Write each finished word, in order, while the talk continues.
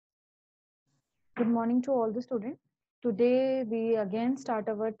Good morning to all the students. Today we again start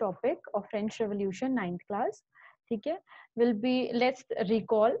our topic of French Revolution, ninth class. ठीक है? Let's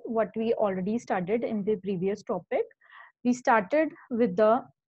recall what we already studied in the previous topic. We started with the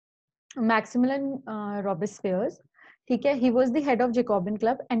Maximilian Robespierre. ठीक है? He was the head of Jacobin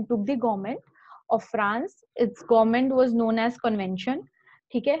Club and took the government of France. Its government was known as Convention.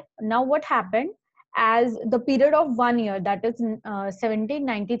 ठीक है? Now what happened? As the period of 1 year, that is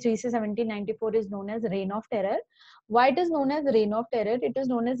 1793 to 1794, is known as Reign of Terror. Why it is known as Reign of Terror? It is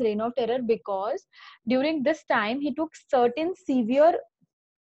known as Reign of Terror because during this time he took certain severe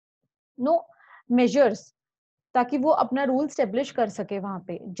measures ताकि वो अपना rule establish कर सके वहां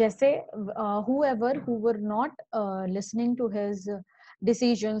पे, जैसे whoever who were not listening to his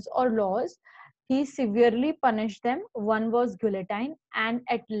decisions or laws, he severely punished them. One was guillotine, and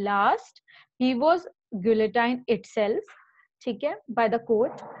at last he was guillotined itself, ठीक है, by the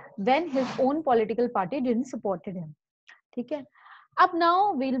court when his own political party didn't support him. ठीक है. Up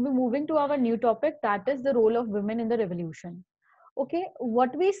now we'll be moving to our new topic, that is the role of women in the revolution. Okay,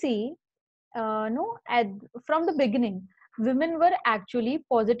 what we see, from the beginning, women were actually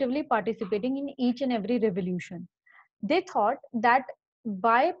positively participating in each and every revolution. They thought that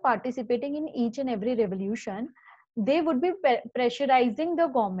by participating in each and every revolution, they would be pressurizing the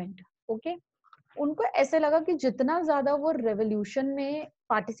government. Okay, उनको ऐसे लगा कि जितना ज्यादा वो revolution में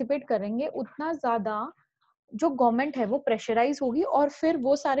participate करेंगे उतना ज्यादा जो गवर्नमेंट है वो प्रेशराइज होगी और फिर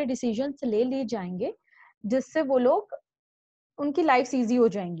वो सारे डिसीजंस ले लिए जाएंगे जिससे वो लोग उनकी लाइफ इजी हो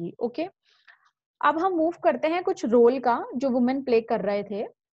जाएंगी. ओके, अब हम मूव करते हैं कुछ रोल का जो वुमेन प्ले कर रहे थे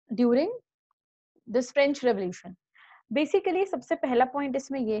during this French revolution. Basically सबसे पहला पॉइंट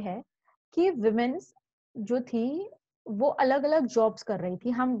इसमें ये है कि वुमेन्स जो थी वो अलग अलग जॉब्स कर रही थी.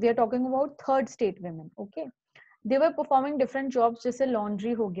 हम we are talking about third state women. Okay, they were performing different jobs, जैसे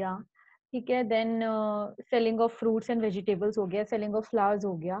लॉन्ड्री हो गया, ठीक है, then selling of fruits and vegetables हो गया, सेलिंग ऑफ फ्लावर्स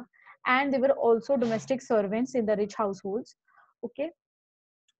हो गया, and they were also domestic servants in the rich house holds. Okay,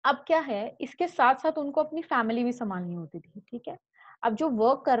 अब क्या है, इसके साथ साथ उनको अपनी फैमिली भी संभालनी होती थी. ठीक है, अब जो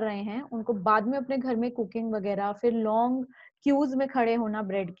वर्क कर रहे हैं उनको बाद में अपने घर में कुकिंग वगैरह, फिर लॉन्ग क्यूज में खड़े होना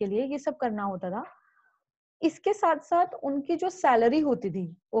ब्रेड के लिए, ये सब करना होता था. इसके साथ साथ उनकी जो सैलरी होती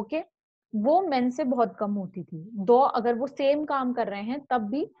थी, ओके, वो मेन से बहुत कम होती थी. दो अगर वो सेम काम कर रहे हैं तब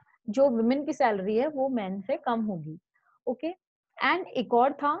भी जो वुमेन की सैलरी है वो मेन से कम होगी. ओके, एंड एक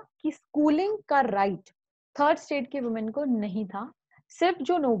और था कि स्कूलिंग का राइट थर्ड स्टेट की वुमेन को नहीं था. सिर्फ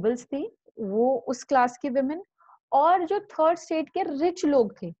जो नोबल्स थी वो उस क्लास की वुमेन, और जो थर्ड स्टेट के रिच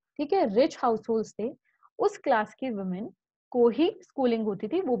लोग थे, ठीक है, रिच हाउस होल्ड्स थे, उस क्लास की वुमेन को ही स्कूलिंग होती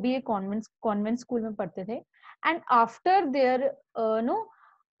थी. वो भी एक कॉन्वेंट स्कूल में पढ़ते थे. And after their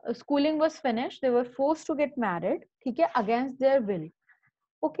schooling was finished, they were forced to get married, ठीक है, against their will.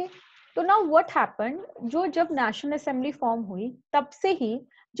 ओके, तो नाउ व्हाट हैपेंड, जो जब नेशनल असेंबली फॉर्म हुई तब से ही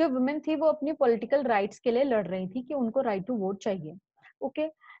जो वुमेन थी वो अपनी पॉलिटिकल राइट्स के लिए लड़ रही थी कि उनको राइट टू वोट चाहिए. ओके,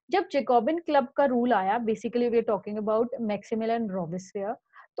 जब जेकोबिन क्लब का रूल आया, basically we are talking about Maximilian Robespierre,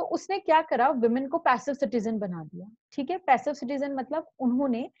 तो उसने क्या करा, वुमेन को पैसिव सिटीजन बना दिया. ठीक है, पैसिव सिटीजन मतलब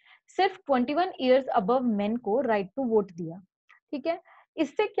उन्होंने सिर्फ 21 ईयर्स अबव मेन को राइट टू वोट दिया. ठीक है,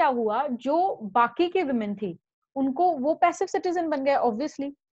 इससे क्या हुआ, जो बाकी के वुमेन थी उनको वो पैसिव सिटीजन बन गए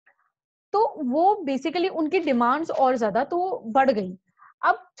ऑब्वियसली, तो वो बेसिकली उनकी डिमांड्स और ज्यादा तो बढ़ गई.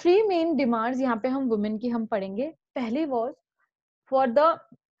 अब 3 मेन डिमांड्स यहाँ पे हम वुमेन की हम पढ़ेंगे. पहली was for the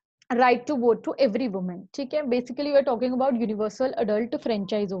right to vote to every women. ठीक है, basically we are talking about universal adult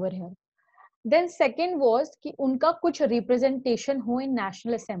franchise over here. Then second was कि उनका कुछ रिप्रेजेंटेशन हो इन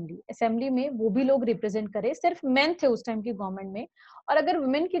नेशनल असेंबली. असेंबली में वो भी लोग रिप्रेजेंट करे. सिर्फ मेन थे उस टाइम की गवर्नमेंट में, और अगर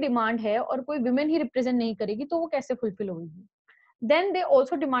वुमेन की डिमांड है और कोई वुमेन ही रिप्रेजेंट नहीं करेगी तो वो कैसे फुलफिल होगी. Then they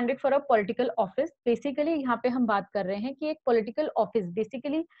also demanded for a political office. Basically यहाँ पे हम बात कर रहे हैं कि एक political office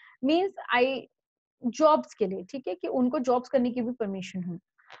basically means jobs के लिए, ठीक है, कि उनको जॉब्स करने की भी परमिशन हो.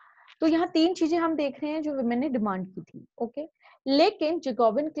 तो यहाँ 3 चीजें हम देख रहे हैं जो वुमेन ने डिमांड की थी. ओके, लेकिन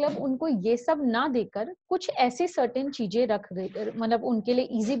जेकोबिन क्लब उनको ये सब ना देकर कुछ ऐसी सर्टेन चीजें रख मतलब उनके लिए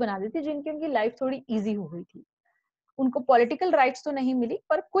इजी बना देती जिनकी उनकी लाइफ थोड़ी इजी हो गई थी. उनको पॉलिटिकल राइट्स तो नहीं मिली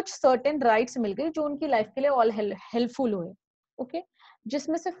पर कुछ सर्टेन राइट्स मिल गई जो उनकी लाइफ के लिए ऑल हेल्पफुल हुए. ओके,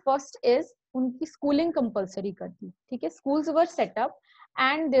 जिसमें से फर्स्ट इज उनकी स्कूलिंग कंपलसरी कर दी. ठीक है, schools were set up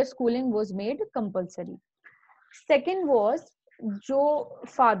and there schooling was made compulsory. Second was जो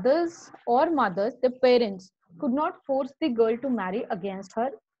फादर्स और mother's, the parents could not force the girl to marry against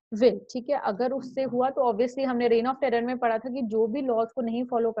her will. ठीक है, अगर उससे हुआ तो ऑब्वियसली हमने रेन ऑफ टेरर में पढ़ा था कि जो भी लॉज को नहीं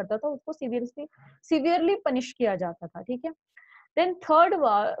फॉलो करता था उसको सीवियरली पनिश किया जाता था. ठीक है, then third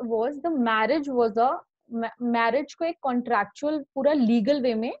was the marriage was a marriage को एक कॉन्ट्रैक्चुअल पूरा लीगल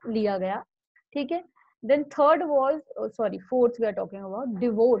वे में लिया गया. ठीक है. Then third was, fourth we are talking about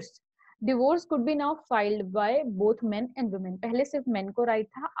divorce. Divorce could be now filed by both men and women. पहले सिर्फ men को right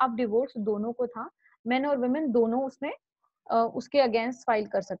था, अब divorce दोनों को था. Men और women दोनों उसमें उसके अगेंस्ट फाइल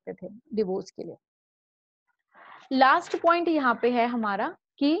कर सकते थे डिवोर्स के लिए. लास्ट पॉइंट यहाँ पे है हमारा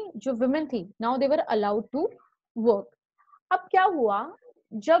कि जो वुमेन थी now they were allowed to work. अब क्या हुआ,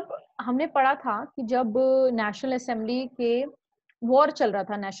 जब हमने पढ़ा था कि जब नेशनल असेंबली के वॉर चल रहा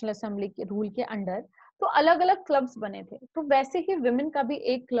था, नेशनल असेंबली के रूल के अंडर, तो अलग अलग क्लब्स बने थे. तो वैसे ही विमेन का भी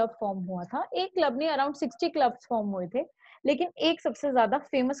एक क्लब फॉर्म हुआ था. एक क्लब नहीं, अराउंड 60 क्लब्स फॉर्म हुए थे, लेकिन एक सबसे ज्यादा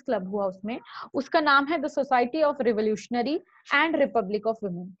फेमस क्लब हुआ उसमें. उसका नाम है the society of revolutionary and Republic of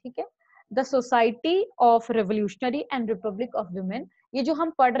women. ठीक है, the society of revolutionary and Republic of women. ये जो हम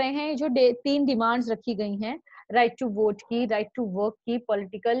पढ़ रहे हैं, जो 3 डिमांड्स रखी गई हैं, राइट टू वोट की, राइट टू वर्क की,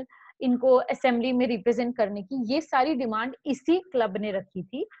 पॉलिटिकल इनको असेंबली में रिप्रेजेंट करने की, ये सारी डिमांड इसी क्लब ने रखी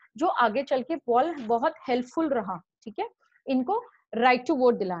थी, जो आगे चल के बहुत हेल्पफुल रहा. ठीक है, इनको राइट टू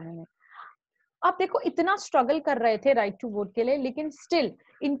वोट दिलाने में. आप देखो इतना स्ट्रगल कर रहे थे राइट टू वोट के लिए, लेकिन स्टिल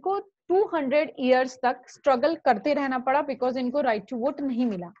इनको 200 इयर्स तक स्ट्रगल करते रहना पड़ा, बिकॉज इनको राइट टू वोट नहीं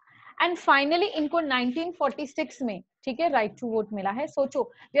मिला. एंड फाइनली इनको 1946 में, ठीक है, राइट टू वोट मिला है.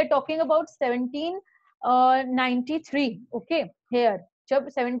 सोचो, we are talking about 1793. Okay, hair जब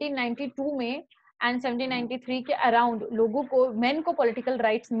 1792 में एंड 1793 के अराउंड लोगों को, मेन को पॉलिटिकल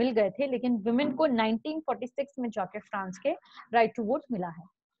राइट्स मिल गए थे, लेकिन वुमेन को 1946 में जाके फ्रांस के राइट टू वोट मिला है.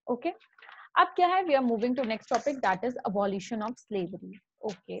 ओके, अब क्या है, we are moving to next topic, that is abolition of slavery.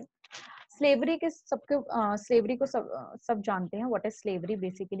 Okay, slavery के सबके स्लेवरी को सब जानते हैं. What is slavery?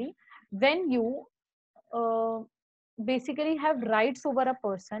 Basically when you basically have rights over a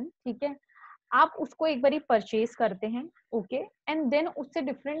person. ठीक है, आप उसको एक बारी परचेज करते हैं, ओके, एंड देन उससे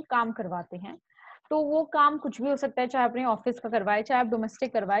डिफरेंट काम करवाते हैं. तो वो काम कुछ भी हो सकता है, चाहे अपने ऑफिस का करवाए, चाहे आप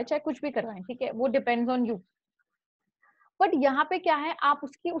डोमेस्टिक करवाए, चाहे कुछ भी करवाएं. ठीक है, वो डिपेंड्स ऑन यू. बट यहाँ पे क्या है, आप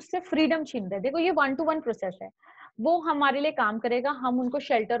उसकी उससे फ्रीडम छीन रहे हैं. देखो, ये 1-to-1 प्रोसेस है. वो हमारे लिए काम करेगा, हम उनको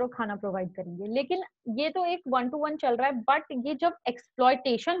शेल्टर और खाना प्रोवाइड करेंगे, लेकिन ये तो एक 1-to-1 चल रहा है. बट ये जब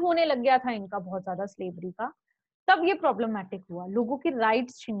एक्सप्लॉयटेशन होने लग गया था इनका बहुत ज्यादा स्लेवरी का, तब ये प्रॉब्लमेटिक हुआ, लोगों की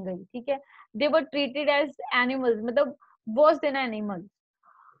राइट्स छीन गई. ठीक है, दे वर ट्रीटेड एज एनिमल्स, मतलब वर्स देन एनिमल.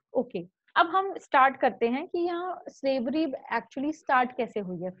 ओके, अब हम स्टार्ट करते हैं कि यहाँ स्लेवरी एक्चुअली स्टार्ट कैसे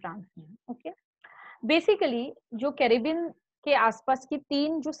हुई है फ्रांस में. ओके, बेसिकली जो कैरिबियन के आसपास की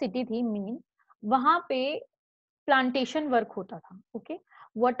 3 जो सिटी थी मेन, वहां पे प्लांटेशन वर्क होता था. Okay,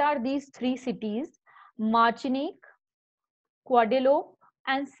 what are these 3 cities? Martinique, क्वाडेलोप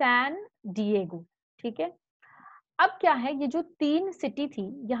and San Diego. ठीक है, अब क्या है, ये जो 3 सिटी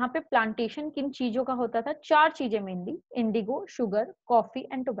थी, यहाँ पे प्लांटेशन किन चीजों का होता था? 4 चीजें mainly, Indigo, sugar, coffee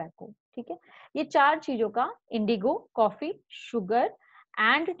and tobacco. ठीक है, ये 4 चीजों का, Indigo, coffee, sugar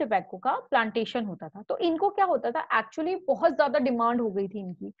and tobacco का प्लांटेशन होता था. तो इनको क्या होता था, एक्चुअली बहुत ज्यादा डिमांड हो गई थी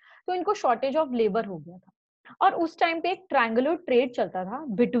इनकी, तो इनको शॉर्टेज ऑफ लेबर हो गया था. और उस टाइम पे एक ट्रायंगुलर ट्रेड चलता था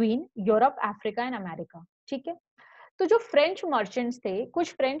between Europe, Africa and America. ठीक है, तो जो फ्रेंच मर्चेंट्स थे,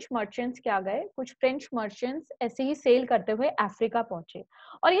 कुछ फ्रेंच मर्चेंट्स क्या गए, कुछ फ्रेंच मर्चेंट्स ऐसे ही सेल करते हुए अफ्रीका पहुंचे.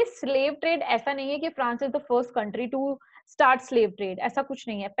 और ये स्लेव ट्रेड ऐसा नहीं है कि France is the first country to start slave trade, ऐसा कुछ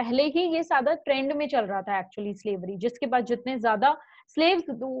नहीं है. पहले ही ये ज्यादा ट्रेंड में चल रहा था एक्चुअली स्लेवरी, जिसके बाद जितने ज्यादा slaves,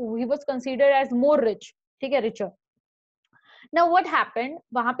 he was considered as more rich. ठीक है, रिचर. नाउ व्हाट हैपेंड,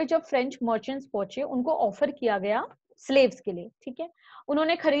 वहां पे जब फ्रेंच मर्चेंट्स पहुंचे, उनको ऑफर किया गया स्लेव्स के लिए. ठीक है,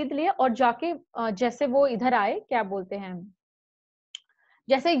 उन्होंने खरीद लिए और जाके जैसे वो इधर आए, क्या बोलते हैं,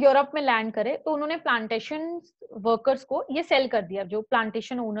 जैसे यूरोप में लैंड करे, तो उन्होंने प्लांटेशन वर्कर्स को ये सेल कर दिया, जो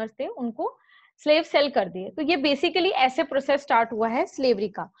प्लांटेशन ओनर्स थे उनको स्लेव सेल कर दिए. तो ये बेसिकली ऐसे प्रोसेस स्टार्ट हुआ है स्लेवरी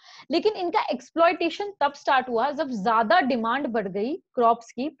का. लेकिन इनका एक्सप्लॉयटेशन तब स्टार्ट हुआ जब ज्यादा डिमांड बढ़ गई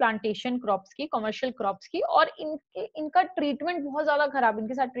क्रॉप्स की, प्लांटेशन क्रॉप्स की, कमर्शियल क्रॉप्स की, और इनका ट्रीटमेंट बहुत ज्यादा खराब,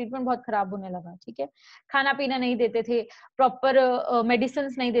 इनके साथ ट्रीटमेंट बहुत खराब होने लगा. ठीक है, खाना पीना नहीं देते थे, प्रॉपर मेडिसिन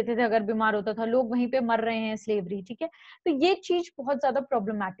नहीं देते थे, अगर बीमार होता था लोग वहीं पे मर रहे हैं, स्लेवरी. ठीक है, तो ये चीज बहुत ज्यादा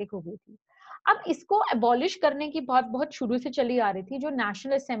प्रॉब्लमैटिक हो गई थी. अब इसको एबॉलिश करने की बात बहुत शुरू से चली आ रही थी. जो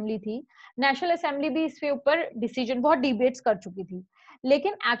नेशनल असेंबली थी, नेशनल असेंबली भी इसके ऊपर डिसीजन, बहुत डिबेट्स कर चुकी थी.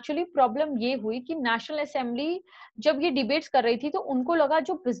 लेकिन एक्चुअली प्रॉब्लम ये हुई कि नेशनल असेंबली जब ये डिबेट्स कर रही थी, तो उनको लगा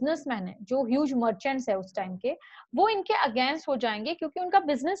जो बिजनेसमैन है, जो ह्यूज मर्चेंट्स है उस टाइम के, वो इनके अगेंस्ट हो जाएंगे, क्योंकि उनका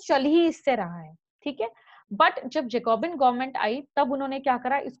बिजनेस चल ही इससे रहा है. ठीक है, बट जब जैकोबिन गवर्नमेंट आई, तब उन्होंने क्या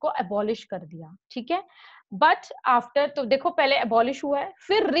करा, इसको एबॉलिश कर दिया. ठीक है, बट आफ्टर, तो देखो पहले एबॉलिश हुआ है,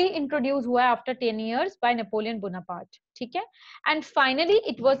 फिर री इंट्रोड्यूस हुआ है after 10 years bye Napoleon Bonaparte. ठीक है, and finally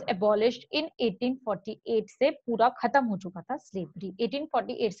it was abolished इन 1848. से पूरा खत्म हो चुका था स्लेवरी.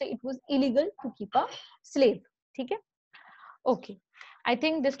 1848 से it was illegal to keep a slave. ठीक है, okay. I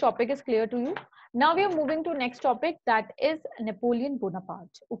think this topic is clear to you. Now we are moving to next topic, that is Napoleon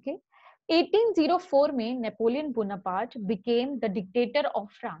Bonaparte. Okay, 1804 में Napoleon Bonaparte became the dictator of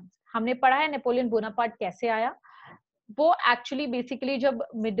France. हमने पढ़ा है Napoleon Bonaparte कैसे आया. वो actually basically जब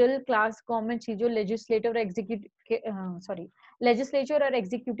middle class government थी, जो लेजिस्लेटिव और लेजिस्लेचर और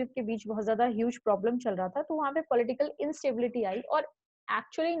एग्जीक्यूटिव के बीच बहुत ज्यादा ह्यूज प्रॉब्लम चल रहा था, तो वहां पे पॉलिटिकल इंस्टेबिलिटी आई. और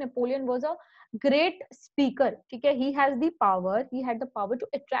actually Napoleon was a great speaker. ठीक है, he has the power, he had the power to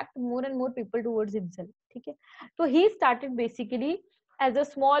attract more and more people towards himself. ठीक है, तो he started basically as a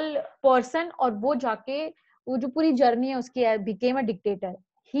small person, और वो जाके वो जो पूरी जर्नी है उसकी became a dictator.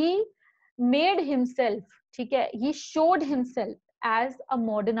 He made himself, ठीक है, he showed himself as a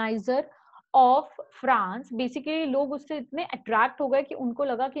modernizer of France. Basically लोग उससे इतने अट्रैक्ट हो गए कि उनको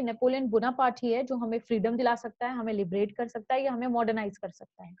लगा कि नेपोलियन बोनापार्ट ही है जो हमें फ्रीडम दिला सकता है, हमें लिबरेट कर सकता है, या हमें मॉडर्नाइज कर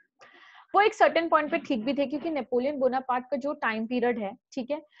सकता है. वो एक सर्टेन पॉइंट पे ठीक भी थे, क्योंकि नेपोलियन बोनापार्ट का जो टाइम पीरियड है,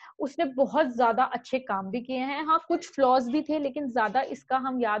 ठीक है, उसने बहुत ज्यादा अच्छे काम भी किए हैं. हाँ, कुछ फ्लॉज भी थे, लेकिन ज्यादा इसका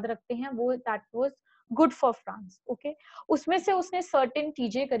हम याद रखते हैं वो that was good for France. Okay, उसमें से उसने सर्टेन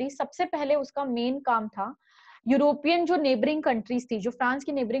चीजें करी. सबसे पहले उसका मेन काम था यूरोपियन जो नेबरिंग कंट्रीज थी, जो फ्रांस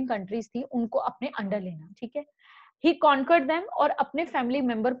की नेबरिंग कंट्रीज थी, उनको अपने अंडर लेना. ठीक है, ही कॉन्कर्ड देम, और अपने फैमिली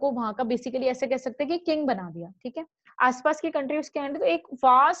मेंबर को वहां का बेसिकली ऐसे कह सकते हैं कि किंग बना दिया. ठीक है, आसपास की कंट्री उसके अंडर, तो एक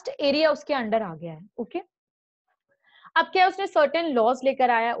वास्ट एरिया उसके अंडर आ गया है. ओके, अब क्या, उसने सर्टेन लॉज लेकर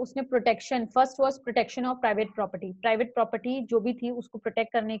आया. उसने protection, first was protection of private property. Private property जो भी थी उसको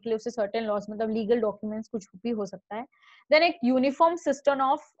प्रोटेक्ट करने के लिए उससे सर्टेन लॉज, मतलब लीगल डॉक्यूमेंट्स कुछ भी हो सकता है. देन एक uniform system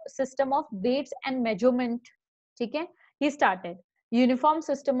of weights and measurement. ठीक है, he started uniform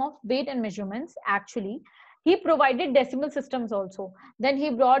system of weight and measurements. Actually, he provided decimal systems also. Then he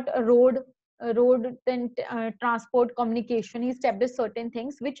brought a road then transport, communication. He established certain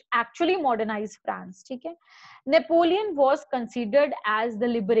things which actually modernized France. ठीक है, Napoleon was considered as the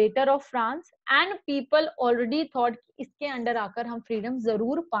liberator of France, and people already thought कि इसके under आकर हम freedom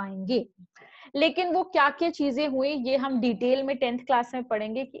जरूर पाएंगे. लेकिन वो क्या क्या चीजें हुई ये हम डिटेल में 10th क्लास में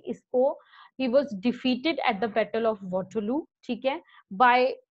पढ़ेंगे कि इसको he was defeated at the battle of Waterloo. ठीक है,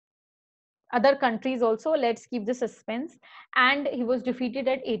 by other countries also. Let's keep the suspense. And he was defeated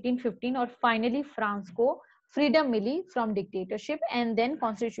at 1815, और finally France को freedom milli from dictatorship, and then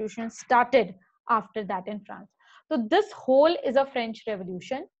constitution started after that in France. तो this whole is a French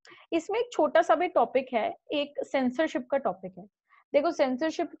Revolution. इसमें एक छोटा सा भी topic है, एक सेंसरशिप का टॉपिक है. देखो,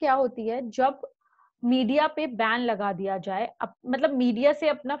 सेंसरशिप क्या होती है, जब मीडिया पे बैन लगा दिया जाए, मतलब मीडिया से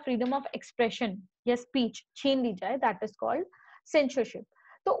अपना फ्रीडम ऑफ एक्सप्रेशन या स्पीच छीन ली जाए, दैट इज कॉल्ड सेंसरशिप.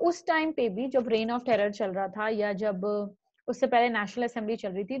 तो उस टाइम पे भी जब रेन ऑफ टेरर चल रहा था, या जब उससे पहले नेशनल असेंबली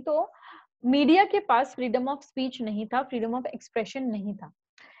चल रही थी, तो मीडिया के पास फ्रीडम ऑफ स्पीच नहीं था, फ्रीडम ऑफ एक्सप्रेशन नहीं था.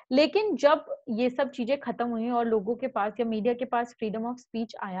 लेकिन जब ये सब चीजें खत्म हुई और लोगों के पास या मीडिया के पास फ्रीडम ऑफ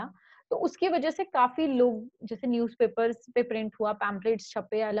स्पीच आया, तो उसकी वजह से काफी लोग, जैसे न्यूज़पेपर्स पे प्रिंट हुआ, पैम्पलेट्स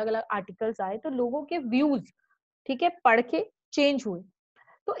छपे, अलग अलग आर्टिकल्स आए, तो लोगों के व्यूज, ठीक है, पढ़ के चेंज हुए.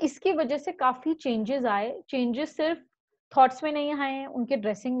 तो इसकी वजह से काफी चेंजेस आए. चेंजेस सिर्फ थॉट्स में नहीं आए हैं, उनके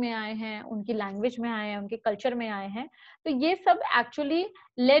ड्रेसिंग में आए हैं, उनकी लैंग्वेज में आए हैं, उनके कल्चर में आए हैं. तो ये सब actually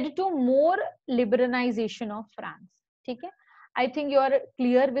led to more liberalisation of France. ठीक है, I think you are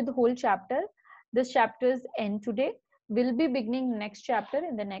clear with the whole chapter. This chapter's end today. We'll be beginning next chapter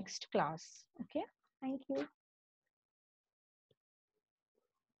in the next class. Okay, thank you.